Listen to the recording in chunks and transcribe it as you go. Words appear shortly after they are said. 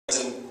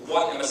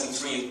1,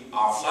 MSN3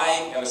 are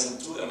flying,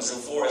 MSN2,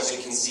 MSN4, as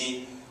you can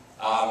see,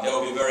 they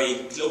will be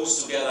very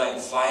close together in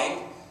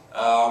flying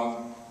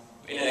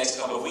in the next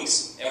couple of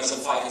weeks,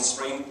 MSN5 in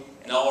spring.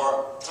 And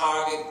our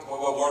target, where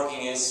we're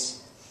working,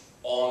 is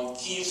on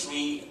Tier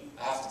 3,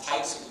 have the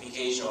type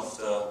certification of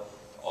the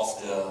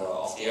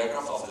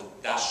aircraft, of the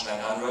Dash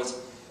 900,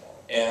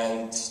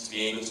 and to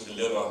be able to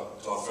deliver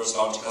to our first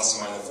launch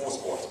customer in the 4th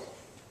quarter.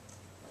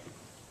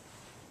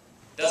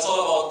 That's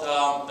all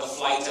about the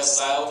flight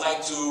test. I would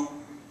like to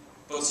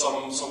put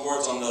some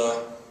words on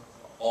the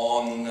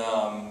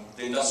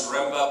industrial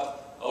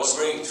ramp-up. I was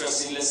very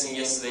interested in listening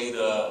yesterday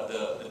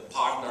the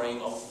partnering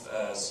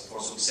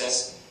for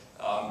success.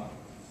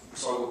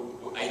 So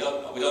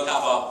we don't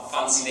have a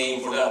fancy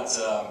name for that,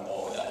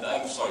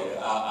 I'm sorry,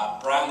 a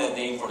branded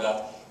name for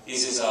that.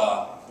 This is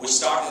we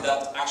started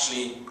that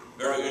actually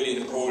very early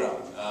in the program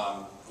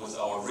with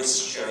our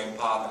risk-sharing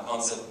partner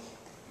concept.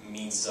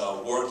 Means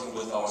working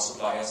with our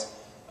suppliers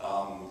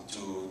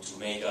to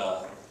make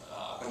a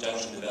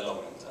conjunction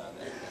development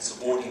and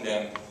supporting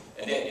them,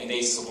 and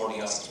they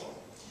supporting us as well.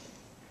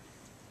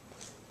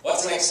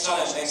 What's the next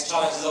challenge? The next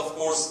challenge is, of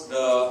course,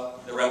 the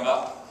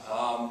ramp-up.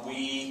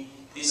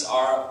 These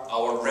are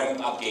our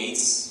ramp-up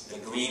gates. The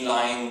green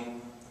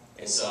line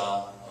is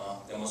a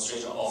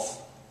demonstration of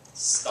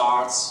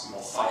starts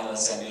of final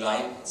assembly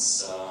line.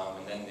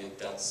 And then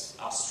that's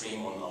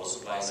upstream on our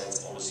supply side.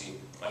 It's obviously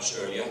much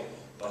earlier.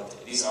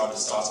 But these are the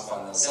starts of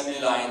final assembly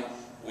line.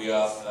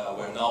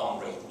 We're now on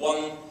rate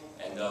 1,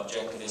 and the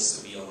objective is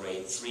to be on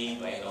rate 3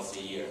 by end of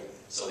the year.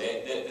 So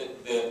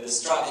the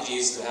strategy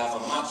is to have a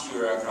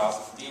mature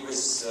aircraft,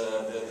 de-risk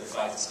the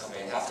flight test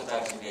campaign, have the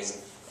type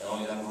certification, and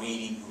only then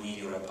really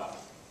ramp up.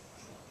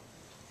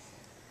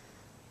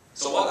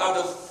 So what are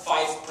the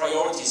 5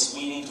 priorities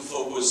we need to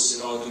focus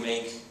in order to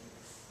make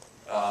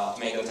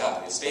that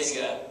happen? It's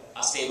basically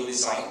a stable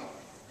design,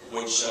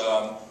 which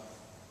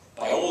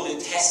by all the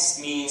test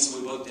means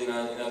we put in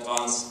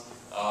advance,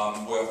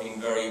 we're being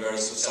very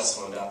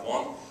successful in that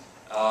one.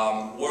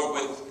 Work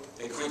with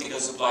the critical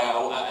supplier.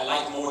 I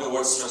like more the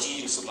word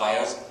strategic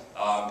suppliers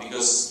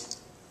because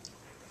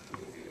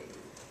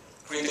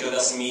critical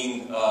doesn't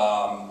mean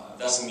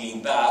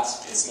bad.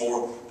 It's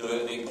more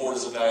the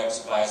important suppliers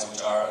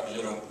which are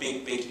delivering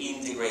big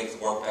integrated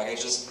work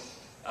packages.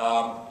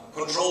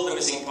 Control the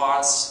missing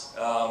parts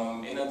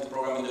in the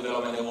program and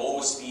development. There will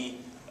always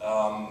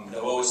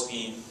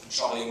be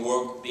troubling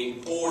work. The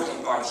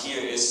important part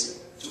here is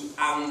to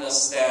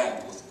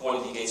understand with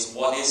quality gates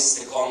what is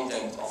the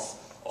content of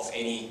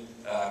any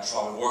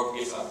trouble work,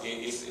 if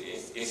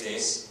there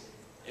is,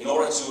 in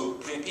order to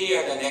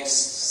prepare the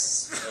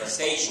next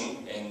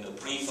station in the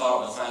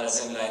pre-fab or the final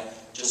assembly line,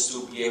 just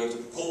to be able to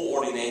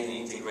coordinate and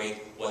integrate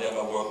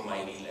whatever work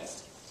might be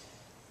left.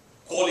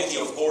 Quality,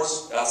 of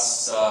course,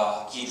 that's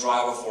a key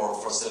driver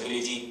for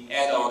stability,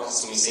 and our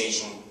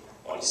customization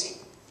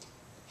policy.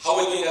 How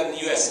are we doing that in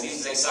the US? And this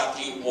is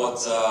exactly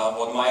what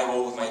my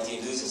role with my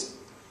team is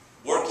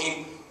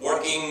working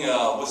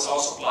with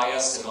our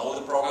suppliers and all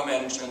the program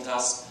management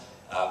tasks,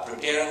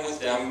 preparing with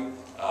them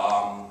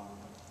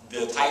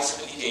the type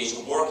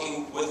certification,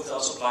 working with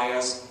our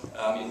suppliers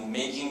in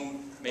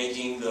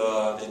making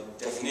the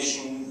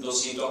definition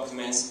dossier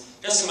documents.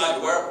 Just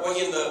imagine, we're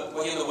here in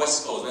the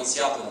West Coast, we're in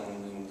Seattle,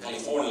 in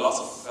California, lots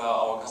of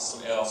our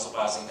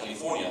suppliers in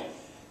California.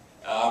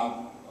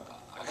 A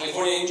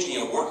Californian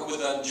engineer working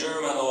with a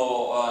German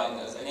or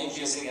an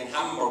engineer sitting in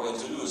Hamburg or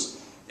Toulouse,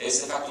 there's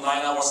de facto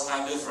 9 hours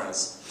time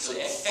difference. So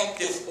the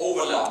effective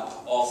overlap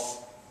of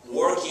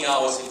working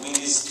hours between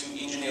these 2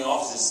 engineering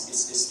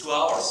offices is 2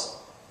 hours.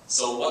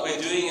 So what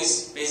we're doing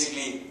is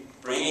basically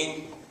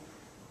bringing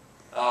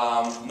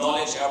Airbus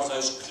knowledge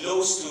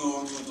close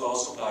to our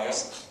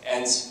suppliers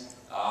and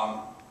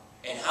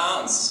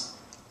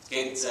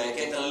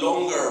get a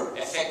longer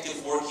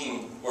effective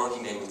working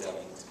day with them.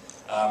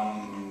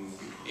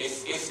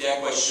 If there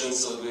are questions,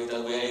 so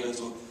that we're able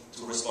to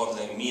respond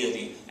to them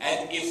immediately,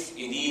 and if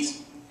indeed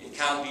it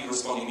can't be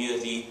responded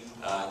immediately,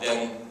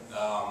 then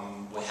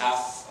we have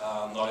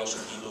knowledge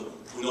of people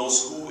who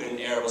knows who in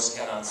Airbus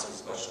can answer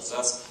these questions. So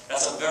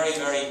that's a very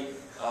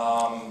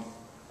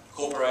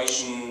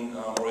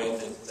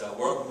cooperation-oriented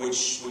work,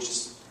 which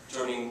is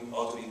turning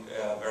out to be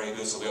very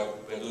good. So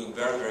we're doing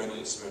very good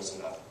experience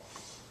in that.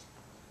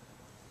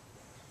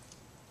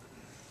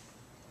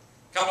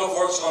 Couple of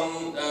words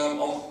on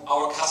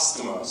our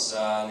customers,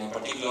 and in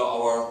particular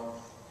our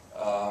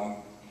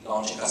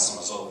launching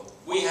customers. So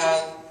we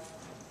had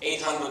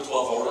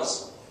 812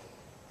 orders.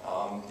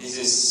 This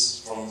is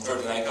from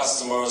 39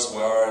 customers.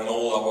 We are in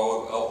all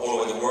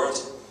over the world.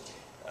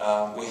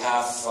 We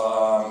have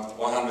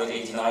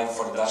 189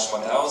 for the Dash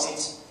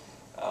 1000.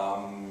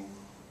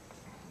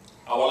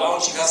 Our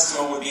launching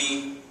customer would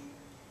be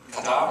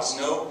Qatar, as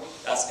you know.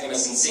 That's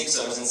MSN6.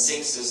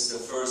 MSN6 is the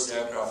first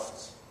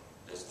aircraft,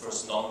 the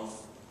first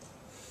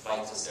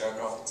non-flight test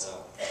aircraft.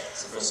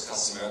 It's the first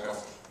custom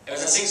aircraft.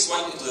 MSN6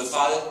 went into the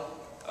FAL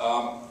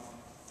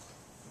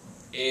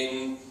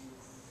in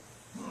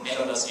end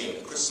of last year,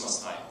 at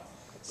Christmas time.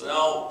 So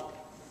now,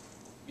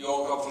 you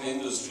all come from the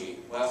industry.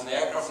 We have an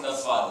aircraft in the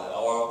FAL.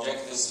 Our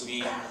is to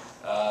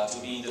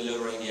be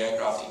delivering the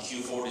aircraft in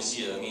Q4 this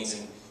year. That means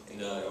in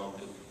the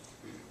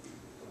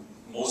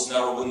most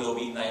narrow window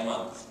be 9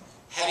 months.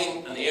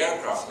 Having an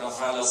aircraft in a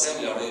final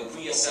assembly already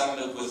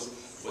pre-assembled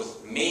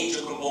with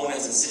major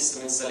components and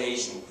system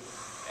installation,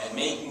 and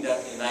making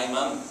that in 9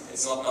 months,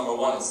 it's not number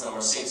 1, it's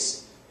number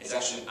 6. It's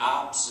actually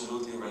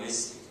absolutely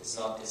realistic.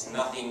 It's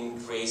nothing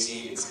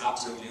crazy, it's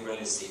absolutely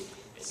realistic.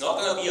 It's not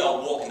going to be a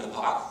walk in the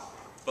park,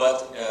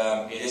 but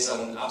it is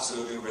an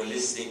absolutely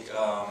realistic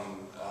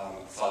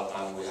flight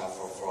plan we have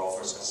for our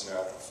first customer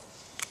aircraft.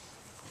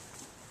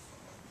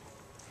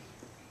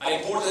 An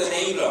important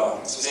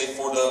enabler, so to say,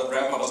 for the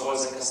ramp-up as well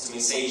as the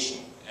customization.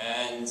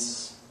 And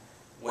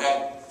we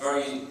had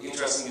very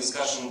interesting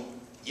discussion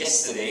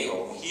yesterday,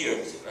 or here,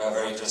 a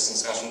very interesting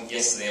discussion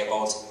yesterday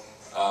about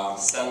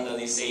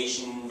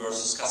standardization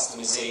versus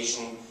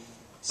customization.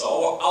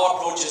 So our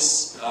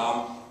approaches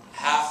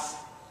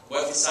we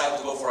have decided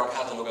to go for a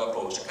catalog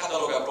approach. A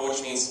catalog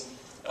approach means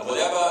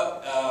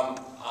whatever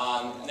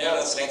an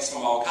airline selects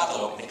from our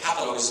catalog, the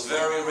catalog is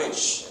very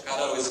rich. The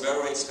catalog is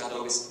very rich, the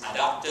catalog is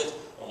adapted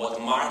on what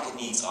the market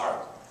needs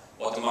are,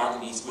 what the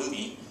market needs will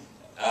be.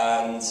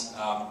 And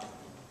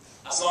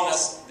as long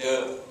as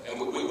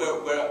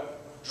we're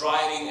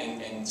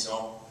driving and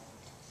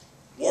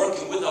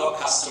working with our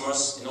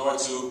customers in order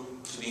to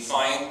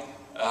define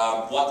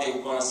what they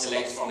want to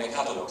select from the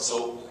catalog.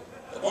 So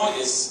the point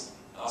is,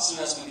 as soon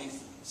as we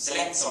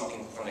select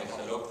something from the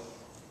catalog,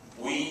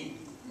 we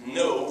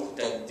know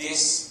that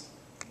this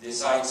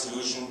design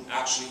solution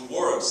actually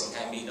works and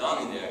can be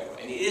done in the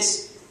aircraft. And it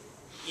is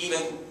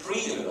even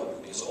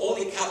pre-developed, because all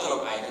the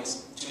catalog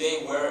items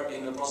today we're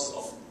in the process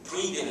of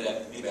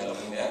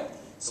pre-developing them.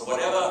 So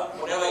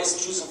whatever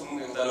is chosen from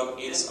the catalog,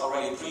 it is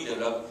already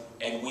pre-developed,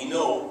 and we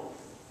know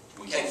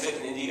we can fit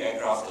it in the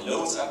aircraft. The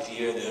loads are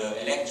clear,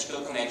 the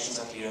electrical connections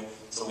are clear,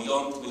 so we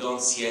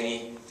don't see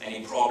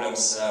any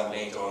problems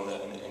later on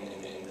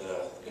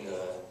in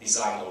the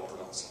design or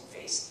production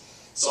phase.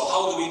 So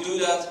how do we do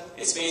that?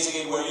 It's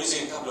basically we're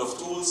using a couple of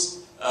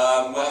tools. We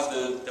have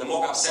the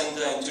mock-up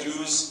center in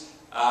Toulouse.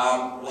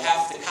 We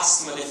have the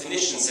customer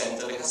definition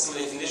center. The customer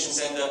definition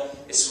center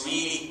is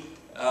really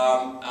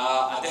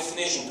a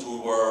definition tool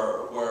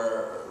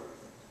where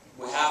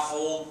we have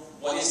all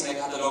what is in the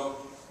catalog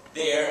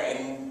there,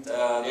 and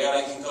the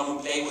airline can come and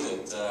play with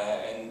it.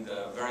 And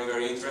very,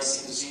 very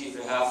interesting to see if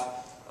you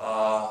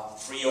have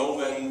 3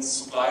 oven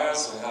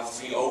suppliers, we have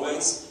 3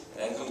 ovens,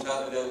 and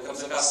then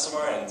comes the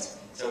customer and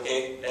say,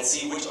 okay, let's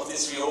see which of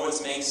these 3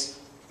 ovens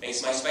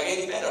makes my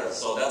spaghetti better.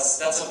 So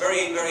that's a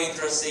very, very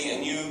interesting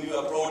and new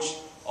approach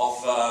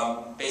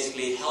of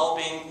basically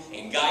helping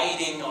and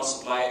guiding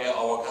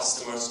our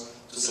customers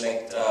to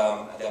select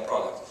their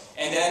product.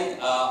 And then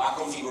a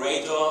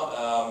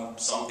configurator,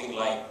 something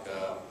like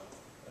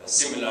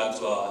similar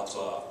to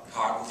a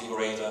car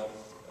configurator.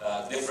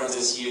 The difference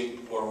is here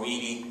we're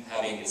really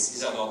having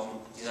these are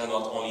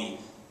not only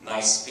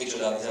nice picture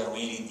data, these are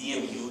really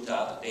DMU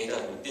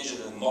data,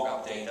 digital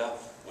mock-up data,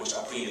 which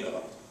are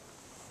pre-developed.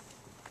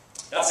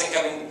 That's a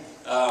cabin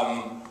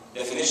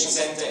definition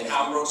center in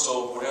Hamburg,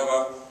 so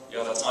whatever you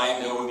have a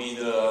time, there will be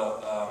the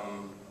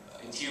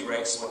interior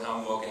Expo in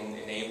Hamburg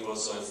in April,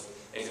 so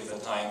if you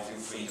have time, feel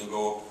free to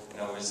go and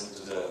have a visit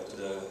to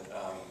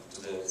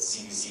the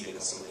CDC, the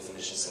Customer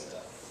Definition Center.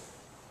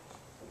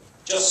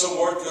 Just some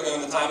word looking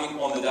at the timing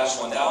on the Dash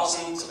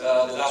 1000.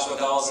 The Dash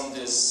 1000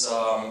 is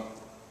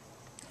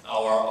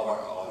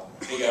our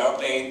big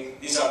airplane.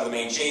 These are the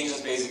main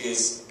changes. Basically,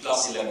 it's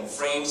plus 11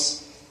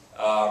 frames.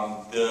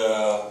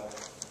 The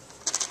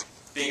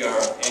bigger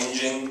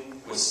engine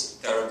with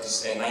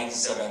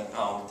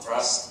 97-pound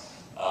thrust.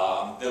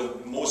 The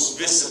most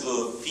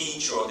visible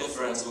feature or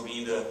difference will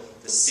be the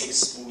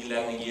 6 boogie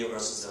landing gear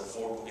versus the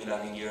 4 boogie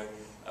landing gear,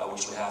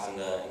 which we have in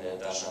the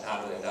Dash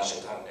 900 and Dash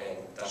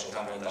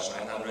 800 and Dash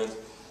 900.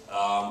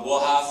 We'll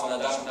have on the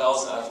Dash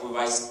 1000 a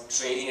revised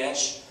trailing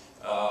edge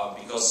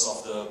because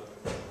of the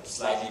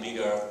slightly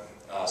bigger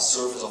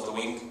surface of the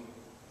wing.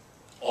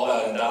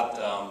 Other than that,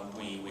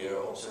 we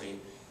are obviously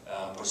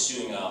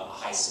pursuing a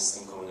high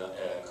system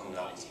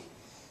commonality.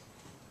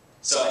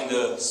 So, and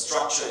the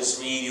structure is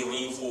really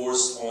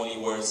reinforced only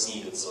where it's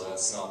needed, so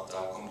that's not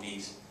a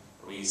complete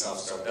redesign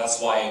structure. That's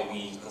why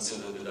we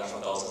consider the Dash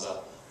 1000 as a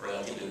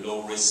relatively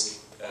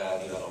low-risk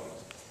development.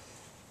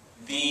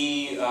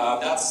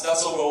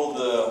 That's overall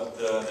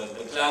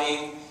the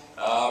planning.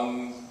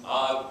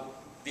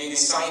 The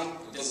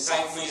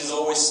design freeze is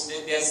always,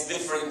 there's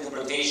different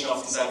interpretation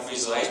of design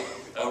freeze. So I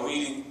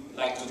really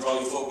like to draw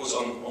your focus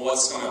on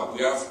what's coming up.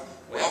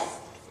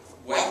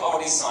 We have our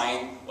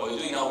design. What we're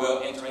doing now,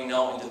 we're entering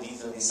now into the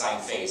detailed design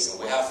phase, and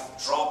we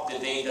have dropped the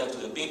data to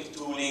the big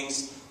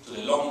toolings, to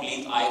the long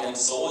lead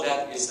items. So all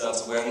that is done.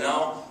 So we're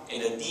now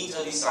in the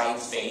detailed design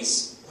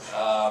phase,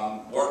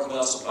 working with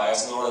our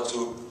suppliers in order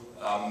to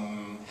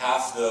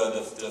have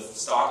the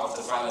start of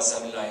the final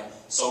assembly line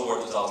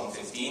somewhere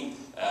 2015,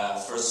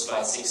 first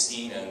flight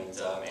 16, and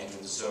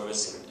entering the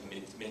service in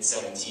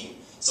mid-17.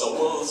 So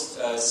we'll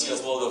see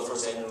as well the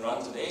first engine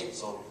run today.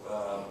 So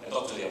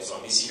not today, I'm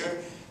sorry, this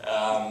year.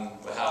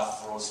 We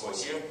have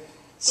Rolls-Royce here.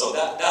 So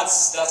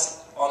that's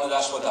on the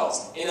Dash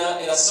 1000. In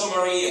a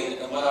summary,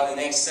 and what are the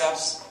next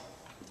steps?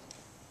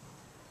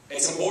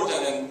 It's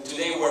important, and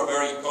today we're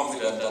very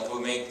confident that we'll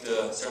make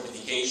the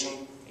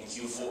certification in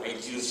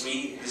Q3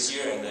 this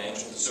year, and the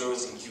entry into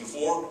service in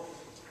Q4.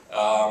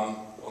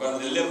 We're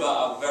going to deliver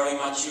a very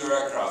mature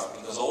aircraft,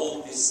 because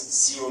all this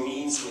zero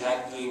means we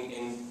had doing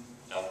in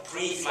a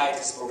pre-flight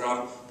test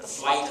program. The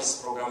flight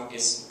test program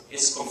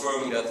is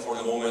confirming that for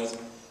the moment.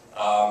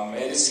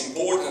 It is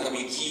important that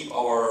we keep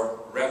our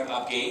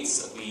ramp-up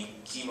gates, that we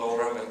keep our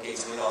ramp-up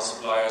gates with our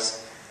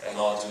suppliers in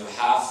order to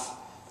have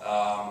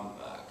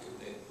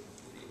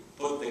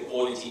put the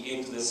quality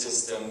into the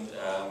system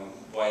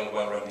while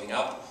ramping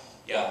up.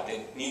 Yeah, the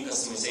new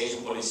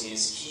customization policy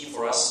is key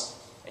for us.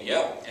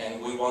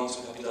 And we want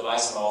to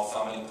capitalize on our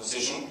family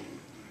position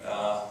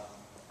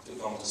to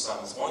come to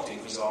Simon's point to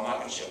increase our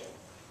market share.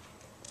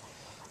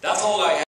 That's all I have.